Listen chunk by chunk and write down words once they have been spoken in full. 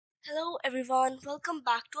Hello everyone, welcome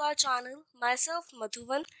back to our channel. Myself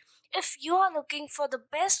Madhuwan. If you are looking for the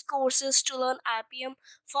best courses to learn Appium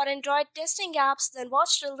for Android testing apps, then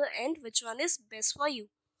watch till the end which one is best for you.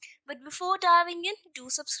 But before diving in,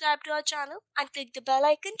 do subscribe to our channel and click the bell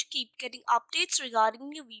icon to keep getting updates regarding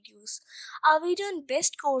new videos. Our video on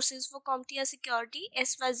best courses for CompTIA Security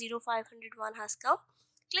SY0501 has come.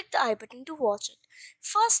 Click the I button to watch it.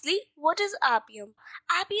 Firstly, what is Appium?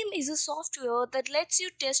 Appium is a software that lets you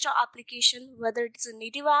test your application, whether it is a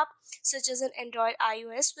native app such as an Android,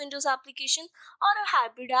 iOS, Windows application, or a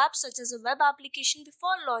hybrid app such as a web application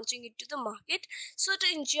before launching it to the market, so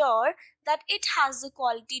to ensure that it has the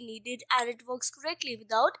quality needed and it works correctly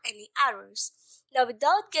without any errors. Now,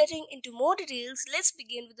 without getting into more details, let's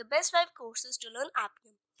begin with the best 5 courses to learn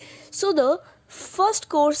Appium. So the first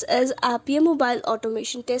course is Appium Mobile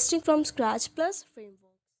Automation Testing from Scratch Plus Framework.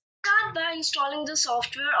 Start by installing the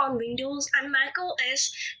software on Windows and Mac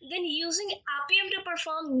OS, then using Appium to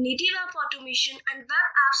perform native app automation and web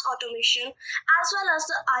apps automation, as well as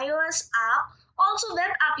the iOS app, also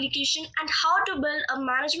web application, and how to build a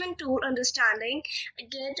management tool understanding,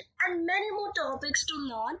 Git, and many more topics to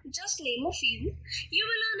learn. Just name a few. You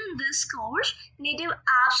will learn in this course native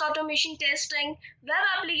apps automation testing, web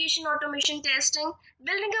application automation testing,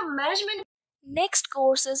 building a management. Next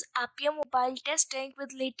course is Appium Mobile Testing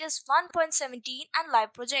with latest 1.17 and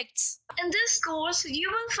live projects. In this course,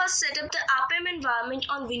 you will first set up the Appium environment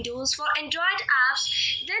on Windows for Android apps,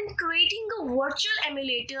 then creating a virtual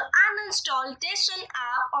emulator and install test an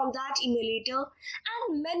app on that emulator,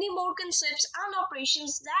 and many more concepts and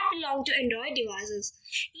operations that belong to Android devices.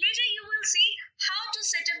 Later, you will see how to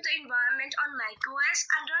set up the environment on macOS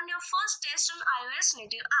and run your first test on iOS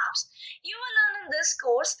native apps. You will learn in this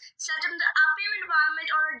course set up the Appium environment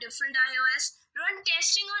on a different iOS, run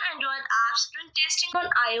testing on Android apps, run testing on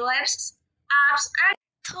iOS apps, and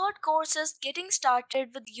third course is getting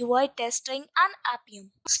started with UI testing and Appium.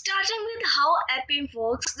 Starting with how Appium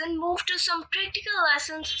works, then move to some practical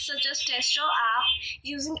lessons such as test your app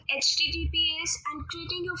using HTTPS and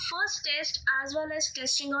creating your first test, as well as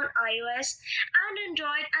testing on iOS and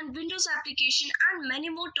Android and Windows application, and many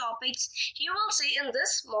more topics you will see in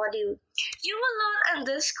this module. You will learn in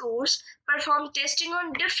this course perform testing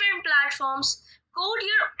on different platforms, code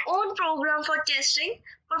your own program for testing,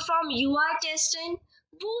 perform UI testing,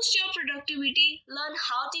 boost your productivity, learn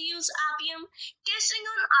how to use Appium, testing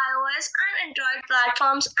on iOS and Android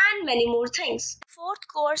platforms, and many more things. Fourth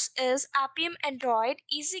course is Appium Android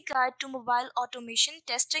Easy Guide to Mobile Automation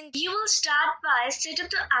Testing. You will start by set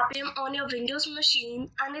up the Appium on your Windows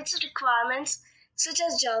machine and its requirements such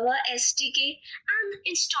as Java, SDK, and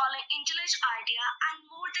installing IntelliJ IDEA, and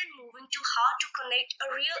more than moving to how to connect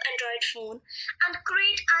a real Android phone and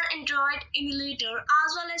create an Android emulator, as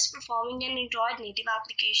well as performing an Android native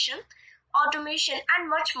application, automation, and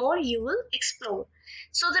much more you will explore.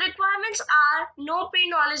 So the requirements are no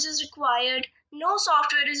pre-knowledge is required, no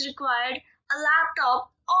software is required, a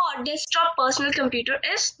laptop or desktop personal computer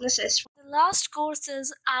is necessary. The last course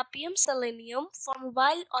is Appium Selenium for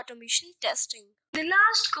mobile automation testing. The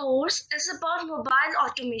last course is about mobile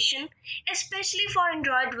automation, especially for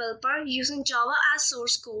Android developer using Java as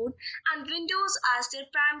source code and Windows as their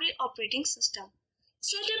primary operating system.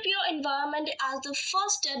 Set up your environment as the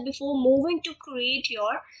first step before moving to create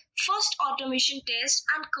your first automation test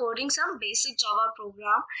and coding some basic Java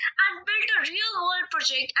program, and build a real-world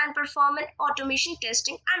project and perform an automation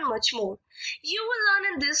testing, and much more. You will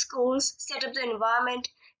learn in this course set up the environment,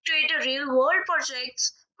 create a real-world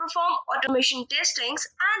projects, perform automation testings,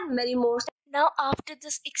 and many more. Now, after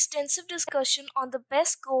this extensive discussion on the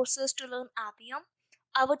best courses to learn Appium,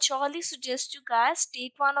 I would surely suggest you guys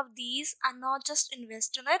take one of these and not just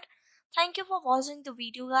invest in it. Thank you for watching the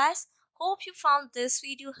video, guys. Hope you found this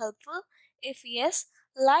video helpful. If yes,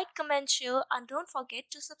 like, comment, share, and don't forget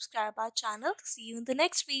to subscribe our channel. See you in the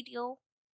next video.